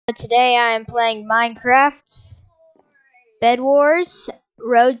Today I am playing Minecraft Bed Wars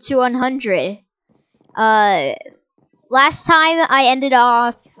Road to 100. Last time I ended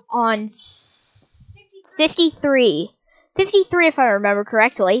off on 53. 53 if I remember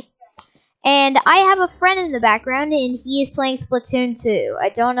correctly. And I have a friend in the background and he is playing Splatoon 2. I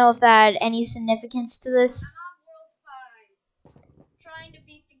don't know if that had any significance to this.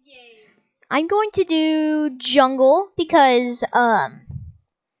 I'm going to do Jungle because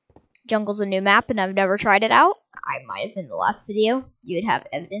Jungle's a new map and I've never tried it out. I might have in the last video. You would have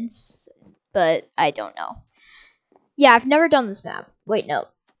evidence, but I don't know. Yeah, I've never done this map. Wait, no.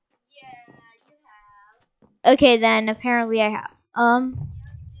 Yeah, you have. Okay, then apparently I have. Yeah, you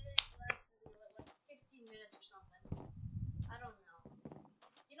did it last video, like 15 minutes or something. I don't know.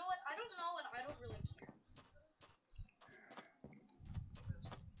 You know what? I don't know and I don't really care.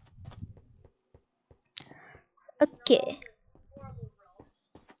 Okay. Horrible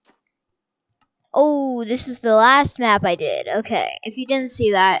roast. Oh, this was the last map I did. Okay, if you didn't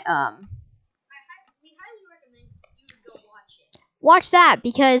see that, We highly recommend you to go watch it. watch that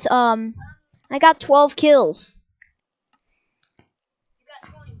because I got 12 kills. You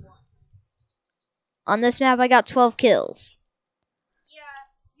got 21. On this map I got 12 kills. Yeah,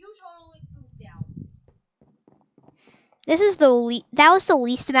 you totally goofed out. This was that was the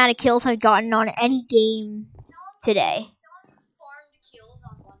least amount of kills I've gotten on any game today. Tell him you farmed kills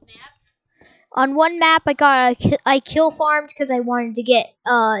on one map. On one map, I kill farmed because I wanted to get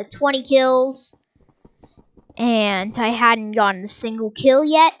 20 kills, and I hadn't gotten a single kill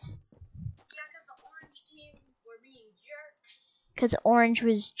yet. Yeah, because the orange team were being jerks. Because Orange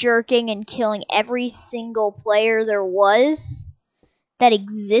was jerking and killing every single player there was that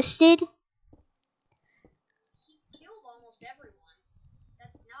existed. He killed almost everyone.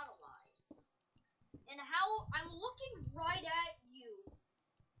 That's not a lie. And how I'm looking right at you.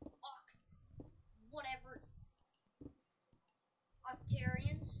 Whatever.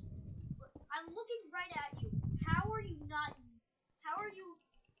 Octarians. I'm looking right at you. How are you not? How are you?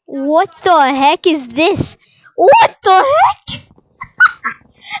 What the heck is this? What the heck?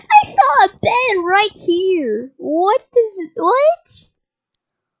 I saw a bed right here. What?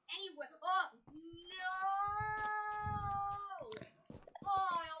 Anyway, oh no! Oh,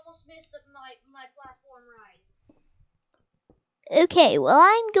 I almost missed my platform ride. Okay, well,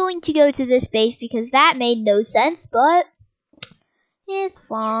 I'm going to go to this base because that made no sense, but it's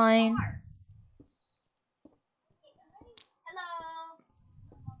fine. Hello.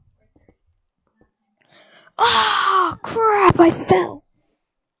 Oh, crap, I fell.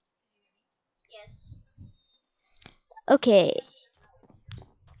 Yes. Okay,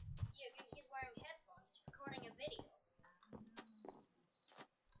 Yeah, he's wearing headphones. He's recording a video.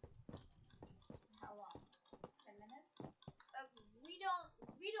 How long? 10 minutes?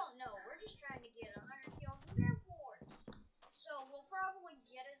 We don't know. We're just trying to get 100 kills in Bed Wars. So we'll probably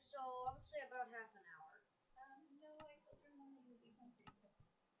get it. So I would say about half an hour. No, I thought your mom would be hungry. So.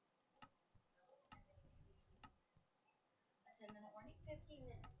 A 10-minute warning? 15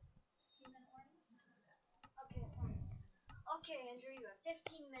 minutes. 15-minute warning? Okay, fine. Okay, Andrew, you have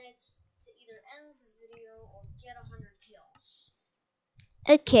 15 minutes to either end the video or get 100 kills.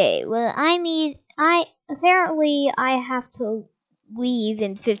 okay, well, apparently I have to leave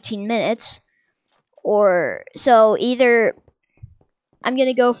in 15 minutes, or, so either I'm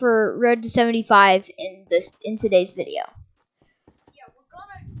gonna go for Road to 75 in today's video. Yeah, we're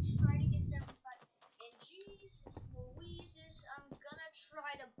gonna try to get 75. And Jesus Louises, I'm gonna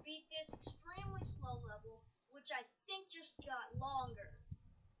try to beat this extremely slow level, which I think just got longer.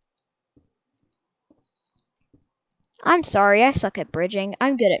 I'm sorry, I suck at bridging.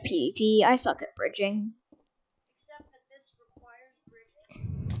 I'm good at PvP, I suck at bridging. Except that this requires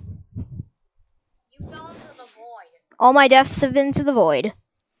bridging. You fell into the void. All my deaths have been to the void.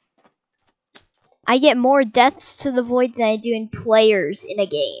 I get more deaths to the void than I do in players in a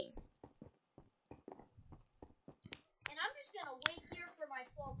game. And I'm just gonna wait here for my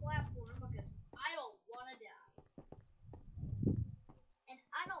slow platform because I don't wanna die. And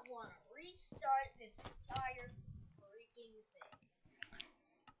I don't wanna restart this entire freaking thing.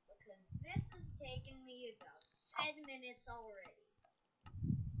 Because this has taken me about 10 minutes already.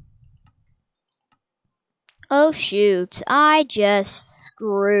 Oh shoot, I just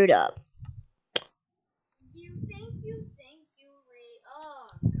screwed up. You think you oh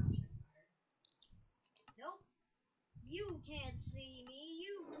gosh, nope. You can't see me,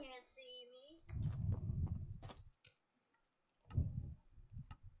 you can't see me.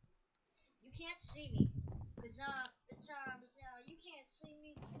 You can't see me. Cause you can't see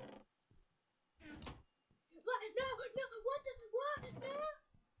me. No, what? No,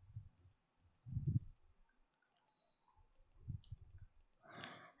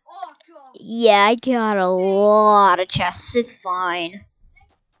 Yeah, I got a lot of chests. It's fine.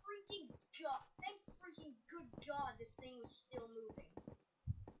 Thank freaking good God this thing was still moving.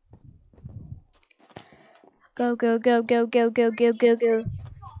 Go, go, go, go, go, go, go, go, go.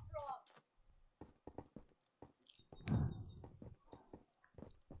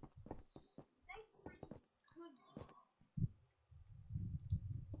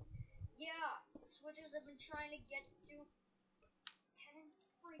 Yeah, the switches have been trying to get to 10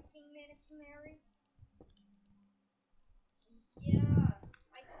 freaking minutes, Mary. Yeah,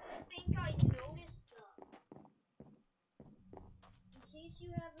 I think I noticed them. In case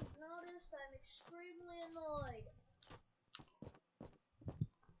you haven't noticed, I'm extremely annoyed.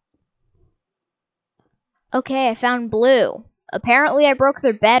 Okay, I found blue. Apparently I broke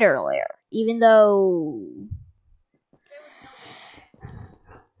their bed earlier, even though... There was no way.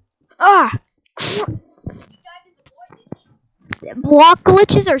 Ah! You guys did the boy, didn't you? Block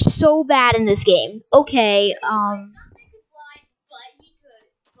glitches are so bad in this game. Okay, Nothing could fly, but he could,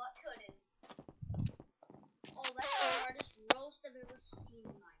 but couldn't. Oh, that's the hardest roast I've ever seen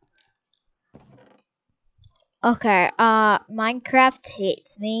in Minecraft. Okay, Minecraft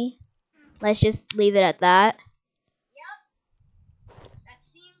hates me. Let's just leave it at that. Yep. That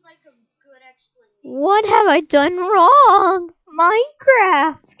seems like a good explanation. What have I done wrong?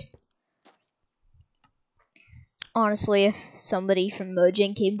 Minecraft! Honestly, if somebody from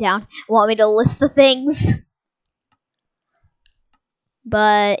Mojang came down, want me to list the things.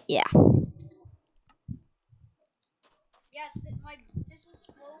 But, yeah. Yes, this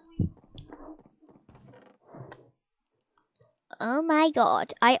is slowly. Oh my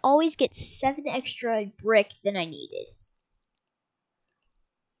god, I always get 7 extra brick than I needed.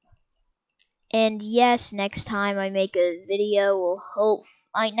 And yes, next time I make a video,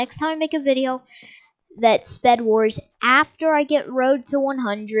 next time I make a video that's Bed Wars after I get Road to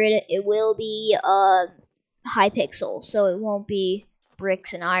 100, it will be Hypixel, so it won't be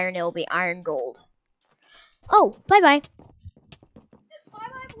bricks and iron, it'll be iron gold. Oh, bye bye.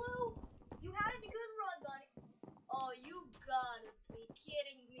 Bye-bye, Blue. You had a good run, buddy. Oh, you gotta be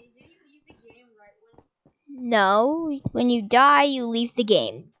kidding me. Did you leave the game right when? No, when you die, you leave the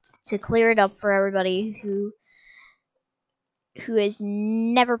game to clear it up for everybody who has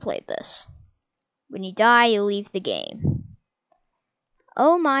never played this. When you die, you leave the game.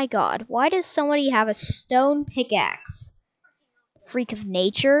 Oh my god, why does somebody have a stone pickaxe? Freak of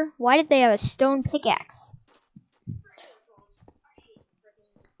nature? Why did they have a stone pickaxe?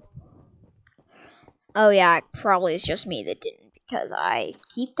 Oh yeah, probably it's just me that didn't because I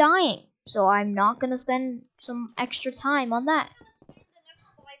keep dying. So I'm not gonna spend some extra time on that. I'm gonna spend the next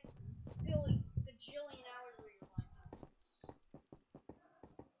 5 gajillion hours of your life.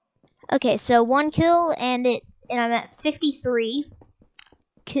 Okay, so 1 kill and I'm at 53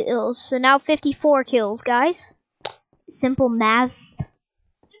 kills. So now 54 kills, guys. Simple math.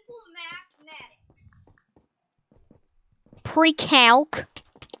 Simple mathematics. Pre-calc.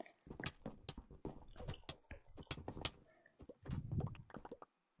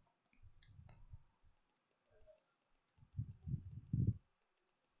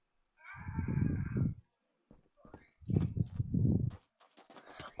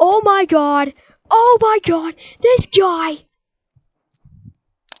 Oh my god! Oh my god! This guy!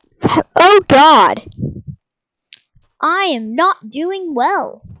 Oh god! I am not doing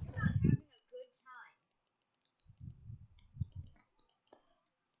well. You're not having a good time.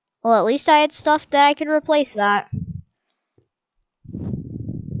 Well, at least I had stuff that I could replace that.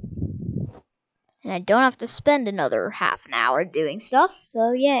 And I don't have to spend another half an hour doing stuff,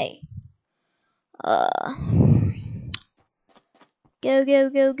 so yay. Go, go,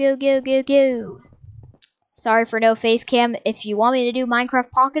 go, go, go, go, go. Sorry for no face cam. If you want me to do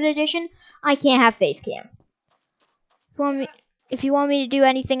Minecraft Pocket Edition, I can't have face cam. If you want me to do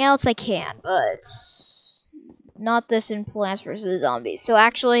anything else, I can, but not this in Plants vs. Zombies. So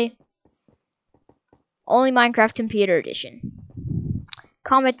actually, only Minecraft Computer Edition.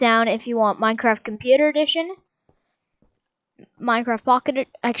 Comment down if you want Minecraft Computer Edition, Minecraft Pocket.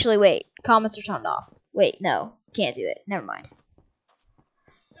 Actually, wait. Comments are turned off. Wait, no, can't do it. Never mind.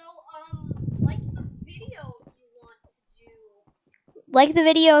 So, like the video if you want to do. Like the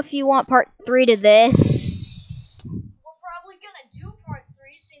video if you want part 3 to this. We're probably gonna do part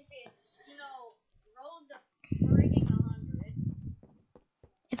 3 since it's, road to frigging 100.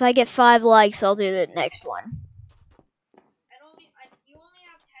 If I get 5 likes, I'll do the next one. You only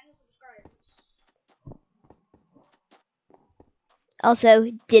have 10 subscribers. Also,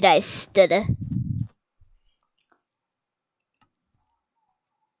 did I stutter?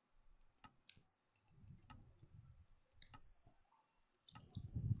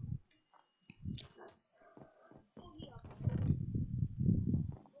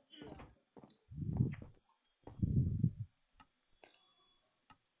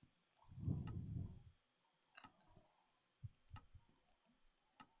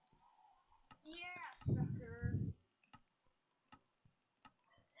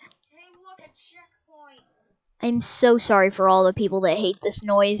 I'm so sorry for all the people that hate this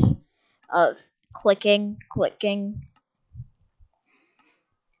noise of clicking.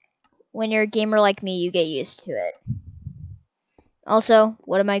 When you're a gamer like me, you get used to it. Also,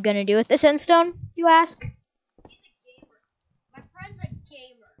 what am I gonna do with this endstone, you ask? He's a gamer. My friend's a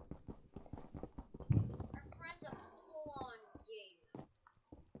gamer. My friend's a full-on gamer.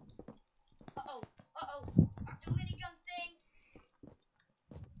 Uh-oh. The minigun thing.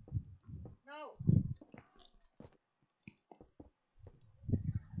 No.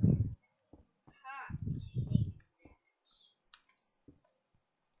 Ha. Take that.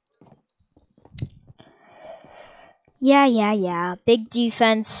 Yeah. Big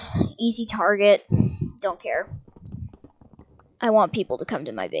defense, easy target. Don't care. I want people to come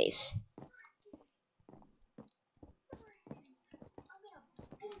to my base. I'm gonna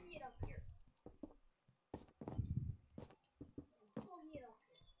bully it up here. Bully it up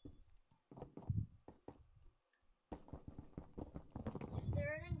here. Is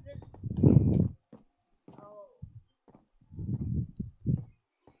there an invisible? Oh.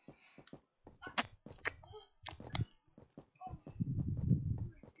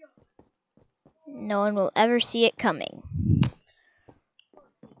 No one will ever see it coming.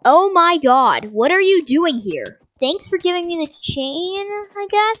 Oh my god, what are you doing here? Thanks for giving me the chain, I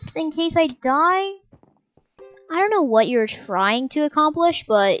guess, in case I die. I don't know what you're trying to accomplish,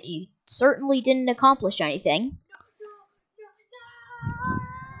 but you certainly didn't accomplish anything. No.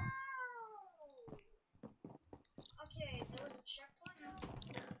 Okay, there was a checkpoint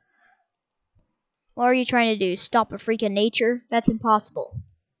now. What are you trying to do? Stop a freak of nature? That's impossible.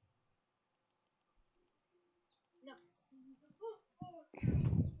 No.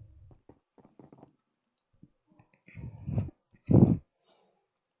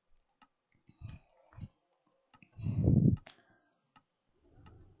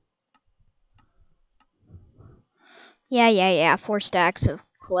 Yeah. 4 stacks of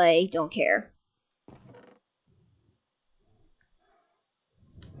clay. Don't care.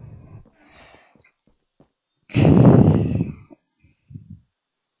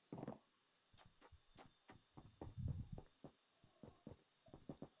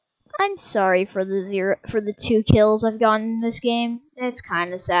 I'm sorry for the 2 kills I've gotten in this game. It's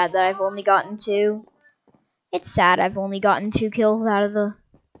kind of sad that I've only gotten 2. It's sad I've only gotten 2 kills out of the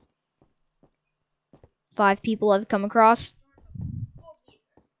 5 people I've come across.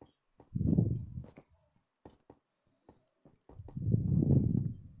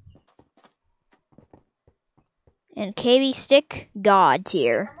 And KB stick, God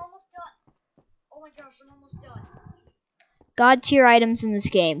tier. I'm almost done. Oh my gosh, I'm almost done. God tier items in this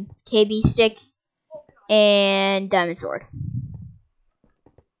game. KB stick Oh god. and diamond sword.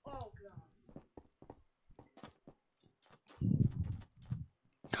 Oh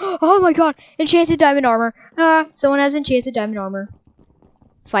god. Oh my god, enchanted diamond armor. Someone has enchanted diamond armor.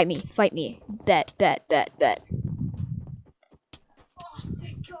 Fight me. Bet. Oh,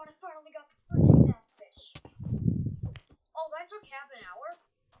 thank god, I finally got the freaking catfish. Oh, that took half an hour?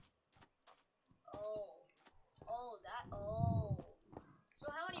 Oh. So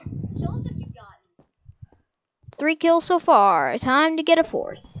how many kills have you gotten? 3 kills so far. Time to get a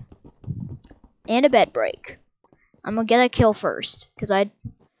 4th. And a bed break. I'm gonna get a kill first, cause I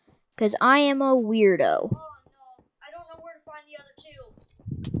am a weirdo. Oh no, I don't know where to find the other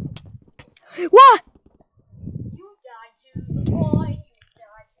 2. What? You died to the boy, you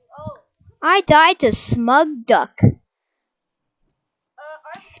died to... Oh. I died to Smug Duck. I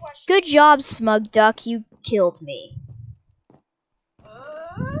have a question. Good job, Smug Duck. You killed me. I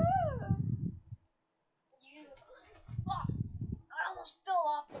almost fell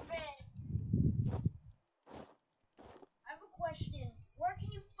off the bed. I have a question. Where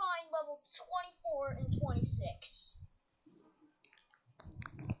can you find level 24 and 26?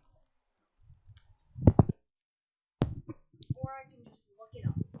 Or I can just look it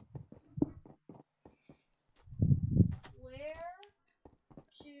up. Where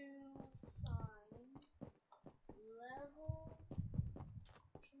to find level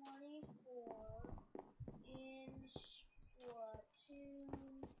 24 in Splatoon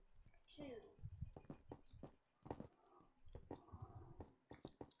 2?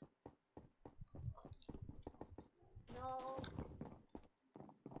 No.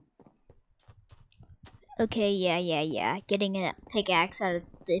 Okay, yeah. Getting a pickaxe out of a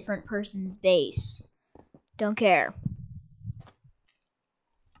different person's base. Don't care.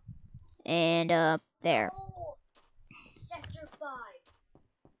 And, there. Oh, Sector 5.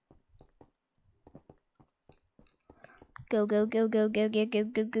 Go.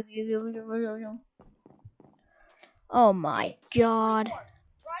 Oh my Hey, god.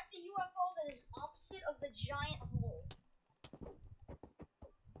 Ride the UFO that is opposite of the giant hole.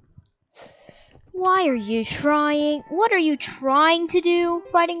 Why are you trying? What are you trying to do?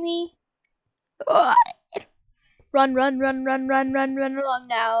 Fighting me? Ugh. Run, run, run, run, run, run, run along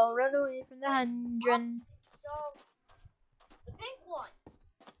now. Run away from the hundred. So, the pink one.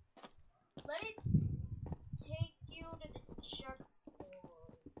 Let it take you to the checkpoint.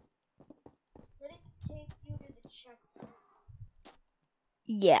 Let it take you to the checkpoint.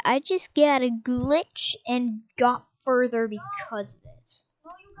 Yeah, I just got a glitch and got further because of it.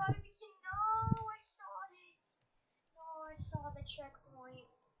 No, you gotta be kidding. No, I saw it. No, I saw the checkpoint.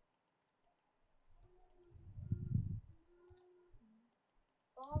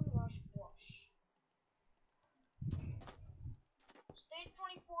 Bomb rush blush. Stage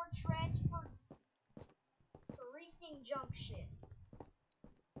 24 transfer freaking junction.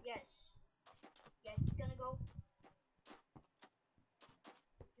 Yes. Yes, it's gonna go.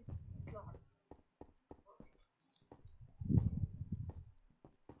 God.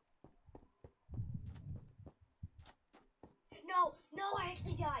 No, no, I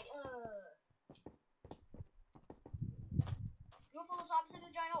actually died. UFO is opposite of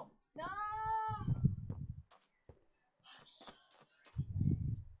the giant hole. No.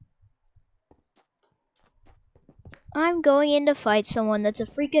 I'm going in to fight someone that's a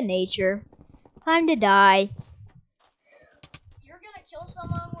freak of nature. Time to die. You're gonna kill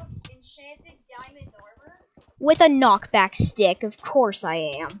someone with enchanted diamond armor? With a knockback stick, of course I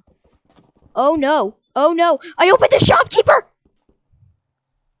am. Oh no! Oh no! I opened the shopkeeper!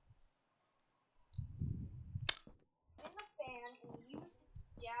 In the fan and use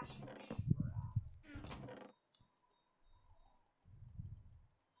the dash for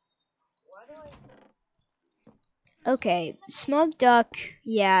Why do I... Okay, Smug Duck.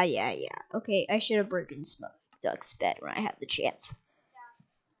 Yeah. Okay, I should have broken Smug Duck's bed when I had the chance.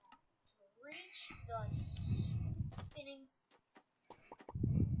 Reach the spinning...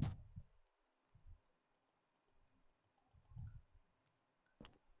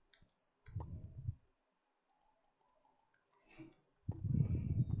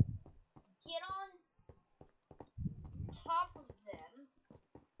 Get on top of them.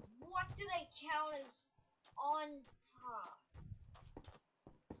 What do they count as on top?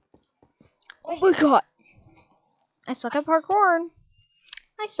 Oh my god! I suck at parkour.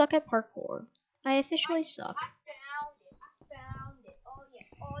 I suck at parkour. I officially suck. I found it. I found it.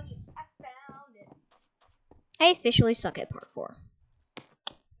 Oh yes, I found it. I officially suck at parkour.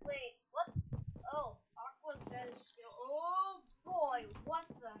 Wait, what? Oh, Aqua's bed is still... Oh boy, what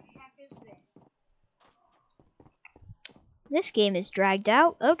the heck is this? This game is dragged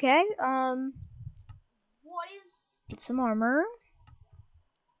out. Okay, What is... get some armor.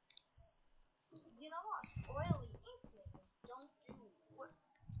 You know us oily inklings don't do what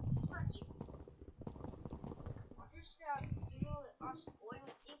for you. Understand, you know that us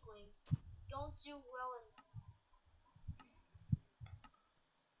oily inklings don't do well in...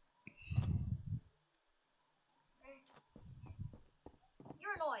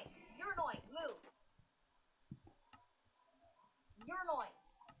 You're annoying. You're annoying. Move. You're annoying.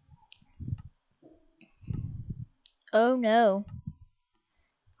 Oh no.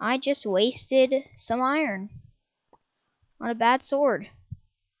 I just wasted some iron on a bad sword.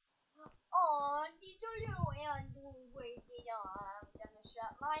 Oh, and wait, I'm gonna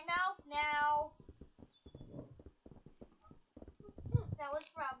shut my mouth now. That was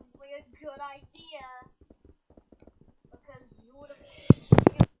probably a good idea. Because you would have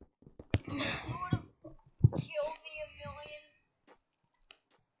killed me a million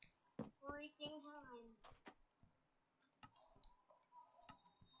freaking times.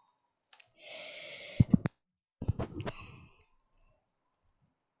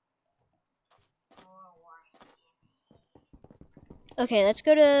 Okay, let's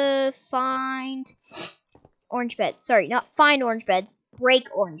go to find orange bed. Sorry, not find orange bed. Break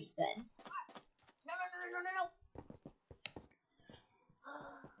orange bed. No.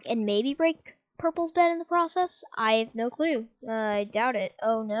 And maybe break purple's bed in the process? I have no clue. I doubt it.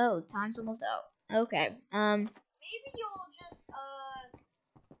 Oh no, time's almost out. Okay, Maybe you'll just,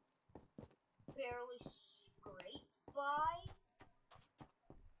 barely scrape by.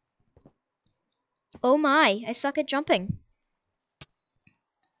 oh my, I suck at jumping.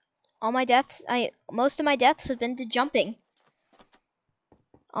 Most of my deaths have been to jumping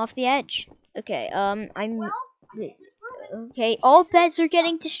off the edge. Okay, Well, this is proven. okay, all beds are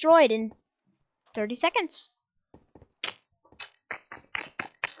getting destroyed in 30 seconds.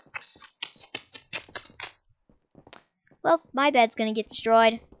 Well, my bed's gonna get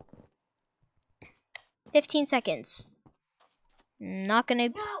destroyed. 15 seconds. Not gonna.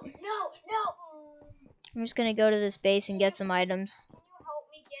 No. I'm just gonna go to this base and get some items. Can you help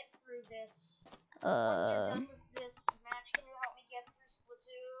me get through this? Once you're done with this match, can you help me get through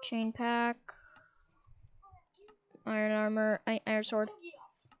Splatoon? Chain pack, iron armor, iron sword.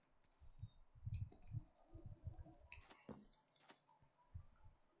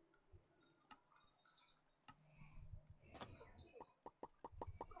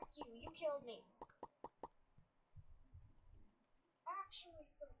 You killed me. Actually,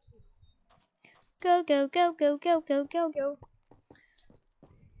 fuck you. Go, go, go, go, go, go, go, go.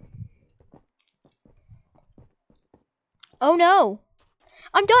 Oh no!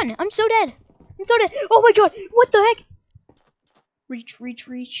 I'm done! I'm so dead! I'm so dead! Oh my god! What the heck? Reach, reach,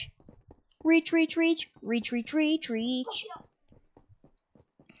 reach. Reach, reach, reach. Reach, reach, reach, reach.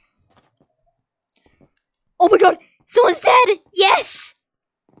 Oh my god! Someone's dead! Yes!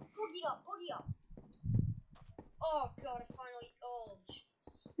 Boogie up, boogie up. Oh god, I finally. Oh jeez.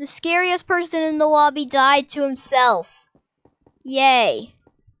 The scariest person in the lobby died to himself. Yay.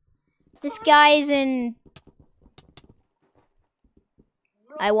 This guy is in...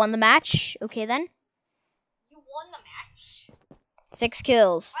 I won the match. Okay then. You won the match? 6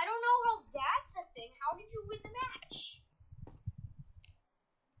 kills. I don't know how that's a thing. How did you win the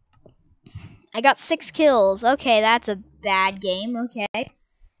match? I got 6 kills. Okay, that's a bad game. Okay.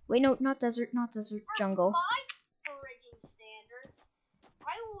 Wait, no, not desert, jungle. For my friggin' standards,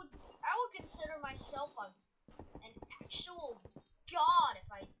 I would consider myself an actual god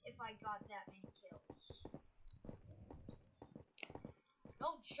if I got that many kills.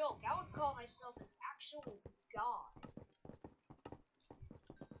 No joke, I would call myself an actual god.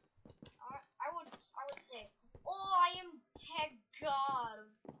 I would say, oh, I am tech god.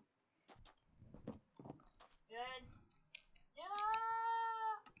 Good.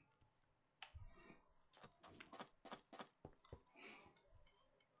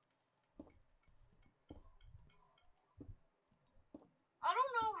 I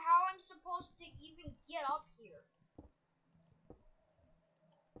don't know how I'm supposed to even get up here.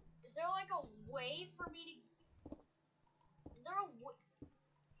 Is there like a way for me to... Is there a way...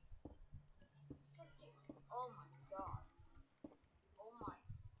 Oh my god. Oh my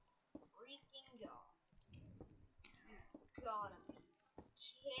freaking god. You gotta be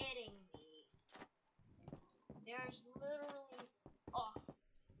kidding me. There's literally a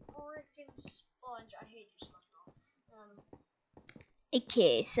freaking sponge. I hate you, SpongeBob.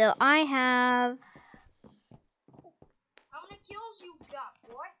 Okay, so I have... How many kills you got,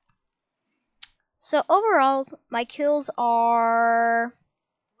 boy? So overall, my kills are...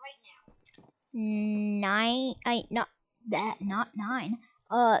 Right now. 9... not 9.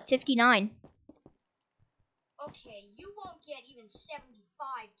 59. Okay, you won't get even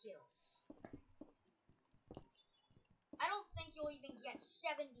 75 kills. I don't think you'll even get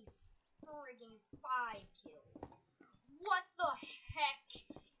 70 friggin' 5 kills. What the heck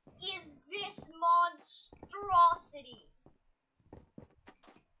is this monstrosity?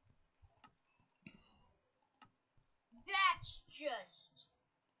 That's just...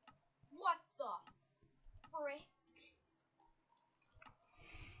 What the frick?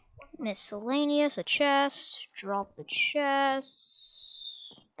 Miscellaneous, a chest. Drop the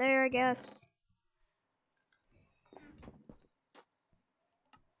chest. There, I guess.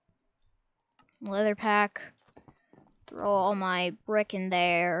 Leather pack. Throw all my brick in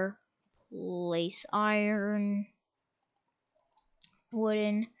there. Place iron.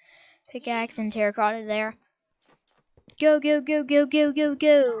 Wooden pickaxe and terracotta there. Go, go, go, go, go, go,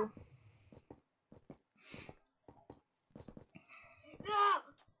 go. No!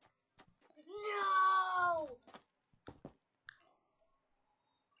 No!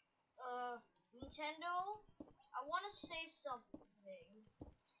 Nintendo, I want to say something.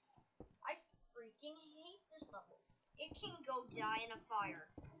 I freaking hate this level. It can go die in a fire.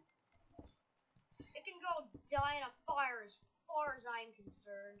 It can go die in a fire as far as I'm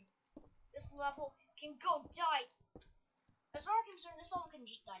concerned. This level can go die. As far as I'm concerned, this level can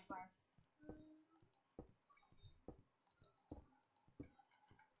just die in fire.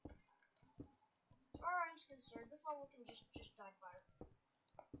 As far as I'm concerned, this level can just die in fire.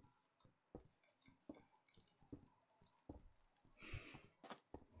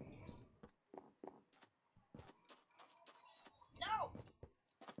 No!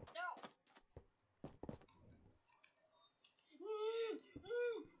 No!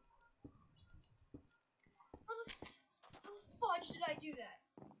 How the fudge did I do that?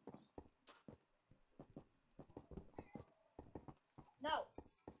 No.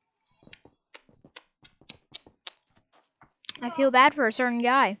 I feel bad for a certain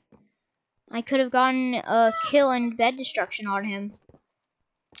guy. I could have gotten a kill and bed destruction on him.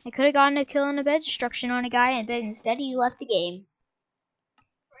 I could have gotten a kill and a bed destruction on a guy, but instead he left the game.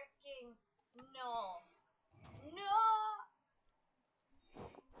 Freaking no. No!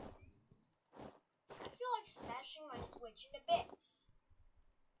 I feel like smashing my Switch into bits.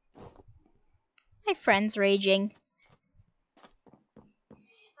 My friend's raging.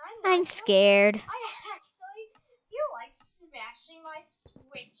 I'm I'm scared. I actually feel like smashing my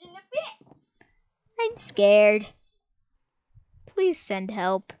Switch into bits. I'm scared. Please send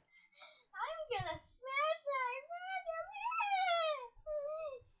help. I'm gonna smash my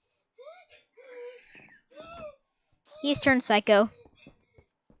Switch. He's turned psycho. Andrew,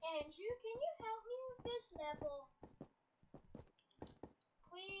 can you help me with this level?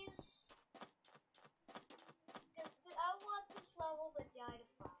 Please? Because I want this level to die to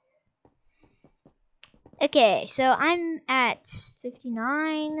fire. Okay, so I'm at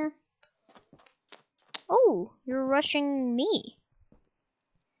 59. Oh, you're rushing me.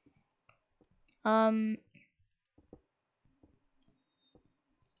 Owen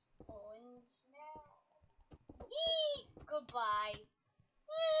smell. Yee! Goodbye.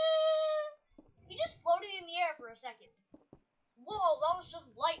 He just floated in the air for a second. Whoa, that was just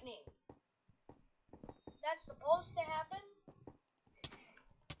lightning. That's supposed to happen?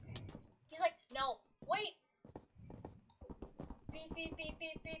 He's like, no, wait. Beep, beep, beep,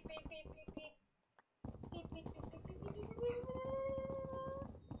 beep, beep, beep, beep, beep, beep. Beep, beep, beep, beep, beep, beep, beep, beep, beep.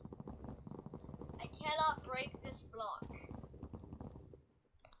 I cannot break this block.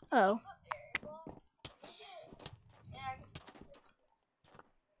 Oh. Yeah.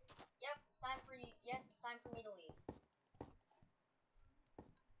 Yep, it's time for you. Yep, it's time for me to leave.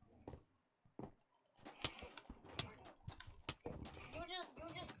 You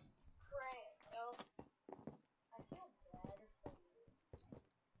just pray, you know? I feel bad for you.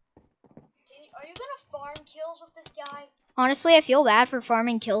 Are you gonna farm kills with this guy? Honestly, I feel bad for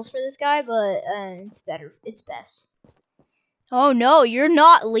farming kills for this guy, but it's better. It's best. Oh no, you're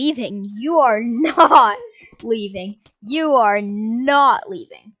not leaving. You are not leaving. You are not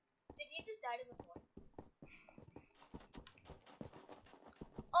leaving. Did he just die to the floor?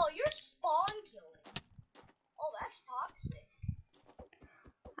 Oh, you're spawn killing. Oh, that's toxic.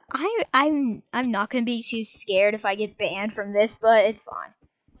 I'm not gonna be too scared if I get banned from this, but it's fine.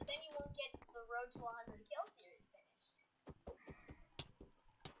 But then you won't get the Road to 100 Kill series finished.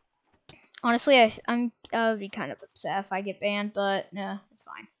 Honestly, I would be kind of upset if I get banned, but no, it's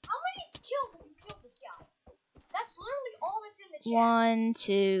fine. How many kills have you killed this guy? That's literally all that's in the chat. 1,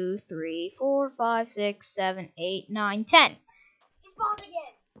 2, 3, 4, 5, 6, 7, 8, 9, 10. He spawned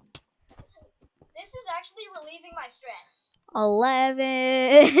again. This is actually relieving my stress. 11.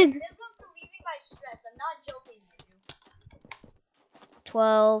 This is relieving my stress. I'm not joking, Andrew.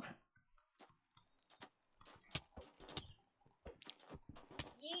 12.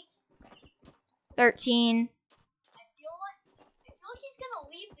 Yeet. 13. I feel like he's gonna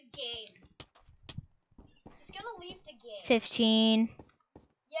leave the game. He's gonna leave the game. 15.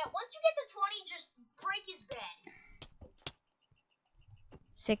 Yeah, once you get to 20, just break his bed.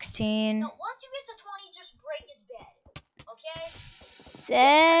 16. No, once you get to 20, just break his bed. Okay?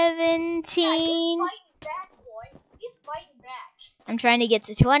 17. Yeah, he's fighting back, boy. He's fighting back. I'm trying to get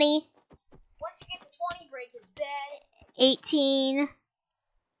to 20. Once you get to 20, break his bed. 18.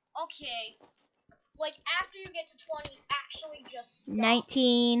 Okay. Like, after you get to 20, actually just stop.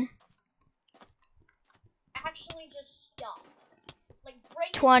 19. Actually just stop. Like,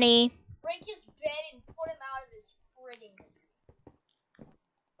 break 20. break his bed and put him out of his friggin' misery.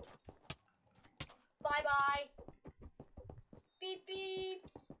 Bye-bye. Beep, beep.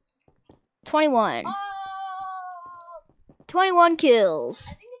 21. Oh! 21 I kills.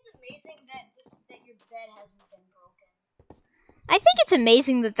 think it's amazing that your bed hasn't been broken. I think it's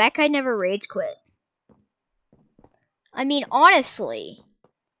amazing that that guy never rage quit. I mean, honestly,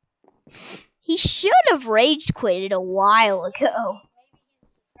 he should have rage quitted a while ago. Maybe he's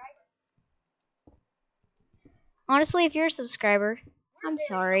a subscriber. Honestly, if you're a subscriber, We're I'm very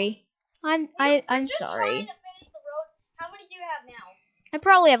sorry. I'm We're I'm just trying sorry. to finish the road. How many do you have now? I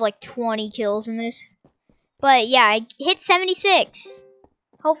probably have like 20 kills in this. But yeah, I hit 76.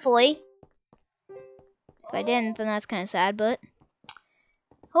 Hopefully. If I didn't, then that's kind of sad, but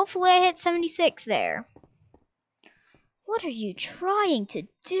hopefully I hit 76 there. What are you trying to We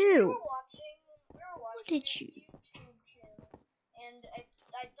do? were watching did a you- YouTube channel, and I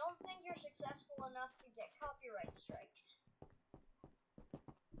don't think you're successful enough to get copyright striked.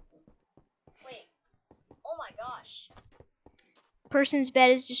 Wait. Oh my gosh. Person's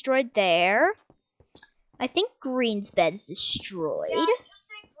bed is destroyed there. I think Green's bed is destroyed. Yeah, I just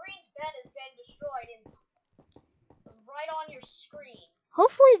said Green's bed has been destroyed and right on your screen.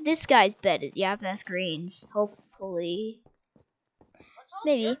 Hopefully this guy's bed. Yeah, that's greens. Hopefully. Let's hope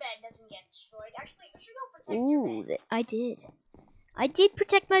Maybe. your bed doesn't get destroyed. Actually, you should go protect your Ooh, bed. I did. I did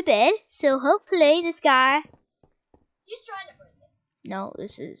protect my bed, so hopefully this guy... He's trying to break it. No,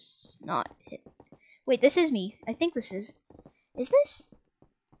 this is not it. Wait, this is me. I think this is... Is this?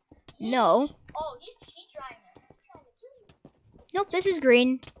 No. Oh, he's trying to kill you. Nope, this is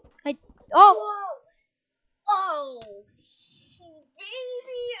green. Oh! Whoa. Oh,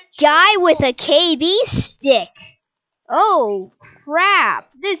 baby. Guy with a KB stick. Oh, crap.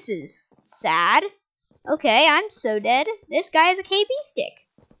 This is sad. Okay, I'm so dead. This guy has a KB stick.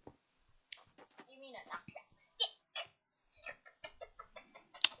 You mean a knockback stick?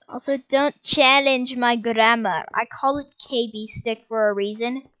 Also, don't challenge my grammar. I call it KB stick for a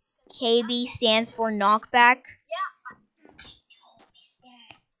reason. KB stands for knockback. Yeah.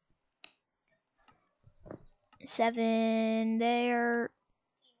 7 there.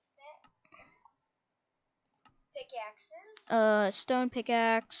 Pickaxes. Stone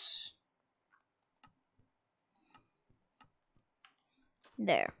pickaxe.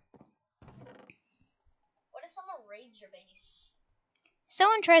 There. What if someone raids your base?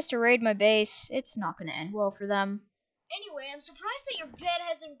 Someone tries to raid my base. It's not gonna end well for them. Anyway, I'm surprised that your bed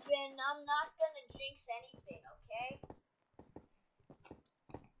hasn't been. I'm not gonna jinx anything, okay?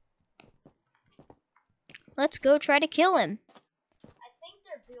 Let's go try to kill him. I think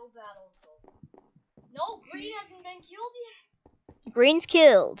their build battle is over. No, green hasn't been killed yet. Green's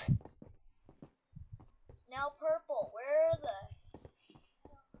killed. Now purple. Where are the?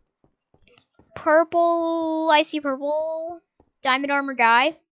 Purple. I see purple. Diamond armor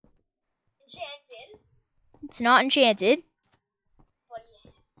guy. Enchanted. It's not enchanted. But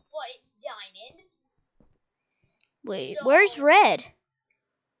it's diamond. Wait, So- where's red?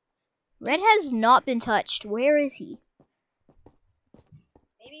 Red has not been touched. Where is he?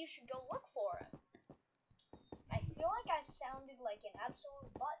 Maybe you should go look for him. I feel like I sounded like an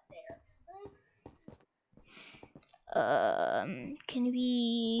absolute butt there. Can he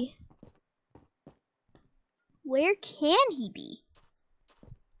be... Where can he be?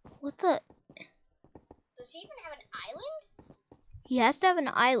 What the... Does he even have an island? He has to have an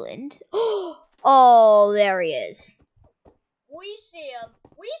island. Oh, there he is. We see him.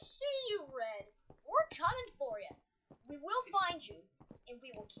 We see you, Red. We're coming for you. We will find you, and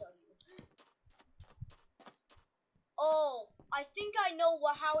we will kill you. Oh, I think I know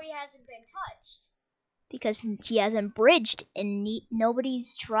how he hasn't been touched. Because he hasn't bridged, and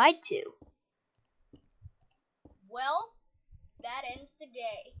nobody's tried to. Well, that ends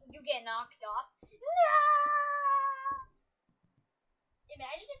today. You get knocked off. No!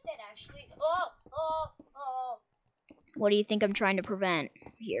 Imagine if that actually. Oh. What do you think I'm trying to prevent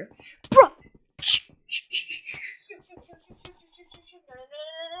here? Bro! Shoot.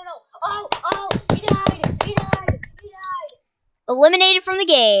 No. Oh, he died. Eliminated from the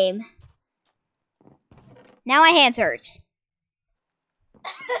game. Now my hands hurt.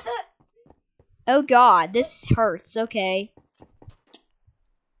 Oh god, this hurts. Okay.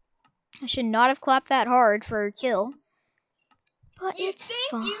 I should not have clapped that hard for a kill. But it's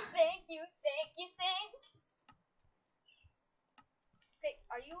fine. You think. Hey,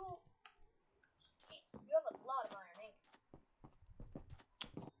 are you... Jeez, you have a lot of iron ink.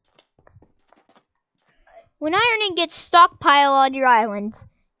 When iron ingots stockpile on your island,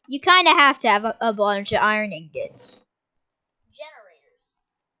 you kind of have to have a bunch of iron ingots. Generators.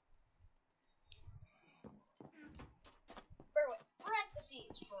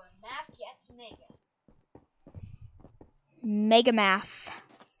 Parentheses for math gets mega. Mega math.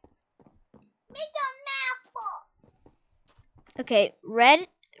 Make the math ball. Okay, red.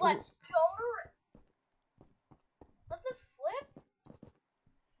 Let's go to red. What's the flip?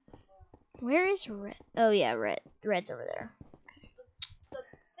 Where is red? Oh yeah, red. Red's over there. The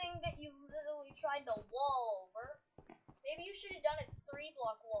thing that you literally tried to wall over. Maybe you should have done a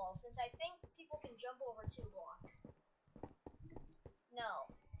 3-block wall, since I think people can jump over 2 blocks. No.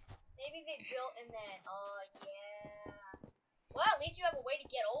 Maybe they built and then, yeah. Well, at least you have a way to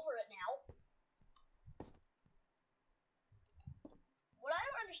get over it now. What I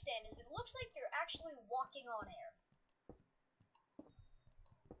don't understand is it looks like you're actually walking on air.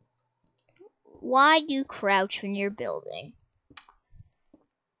 Why do you crouch when you're building?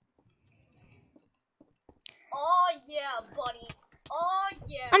 Oh, yeah, buddy. Oh,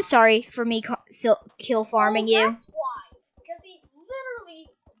 yeah. I'm sorry for me kill farming you. That's why. Because he literally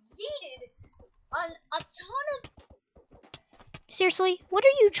yeeted a ton of... Seriously, what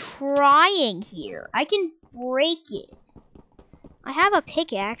are you trying here? I can break it. I have a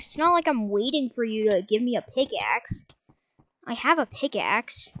pickaxe. It's not like I'm waiting for you to give me a pickaxe. I have a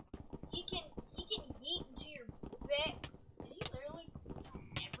pickaxe. He can yeet into your bed. Did he literally do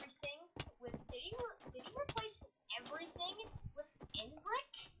everything with? Did he replace everything with end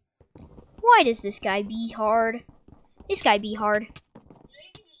brick? Why does this guy be hard? This guy be hard. You know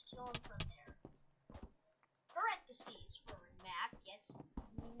you can just kill him from there. Parentheses for when map gets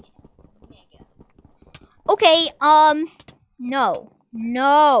mega. Okay,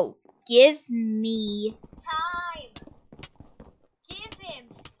 no. Give me Time. Give him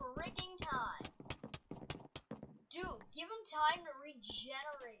frigging time. Dude, give him time to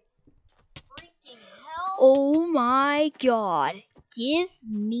regenerate. Freaking hell. Oh my god. Give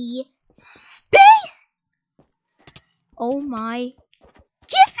me space! Oh my.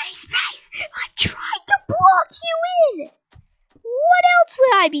 Give me space! I'm trying to block you in! What else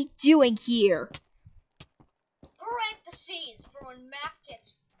would I be doing here? Parentheses for when map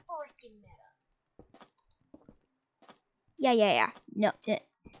gets freaking meta. Yeah. No.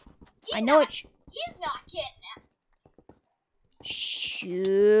 I know it. He's not getting it.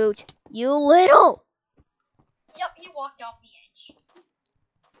 Shoot. You little. Yep, he walked off the edge.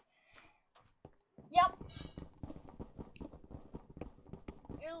 Yep.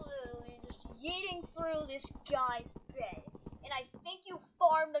 You're literally just yeeting through this guy's bed. And I think you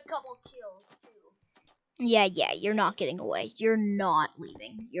farmed a couple kills, too. Yeah, you're not getting away. You're not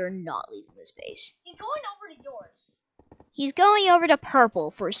leaving. You're not leaving this base. He's going over to yours. He's going over to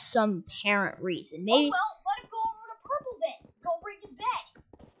purple for some apparent reason. Maybe. Oh, well, let him go over to purple then. Go break his bed.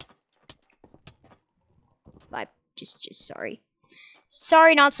 Just sorry.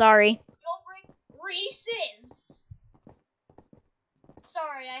 Sorry, not sorry. Go break Reese's.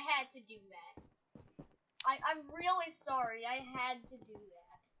 Sorry, I had to do that. I'm really sorry. I had to do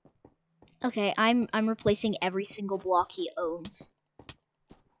that. Okay, I'm replacing every single block he owns.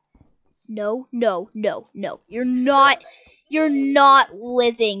 No. You're not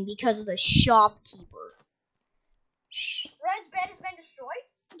living because of the shopkeeper. Shh. Red's bed has been destroyed?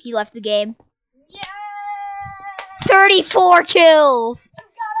 He left the game. Yeah! 34 kills! You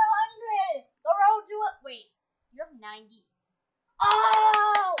got 100! The road to it. Wait, you have 90.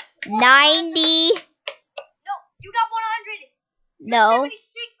 Oh! 90. No, you got 100. No.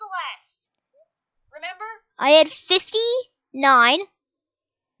 76 the last. Remember? I had 59.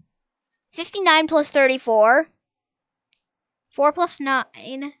 59 plus 34. 4 plus 9.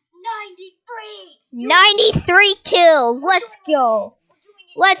 93. 93 kills. Let's go.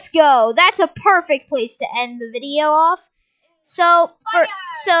 Let's go. That's a perfect place to end the video off. So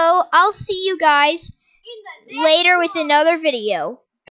I'll see you guys In the next later with one. another video.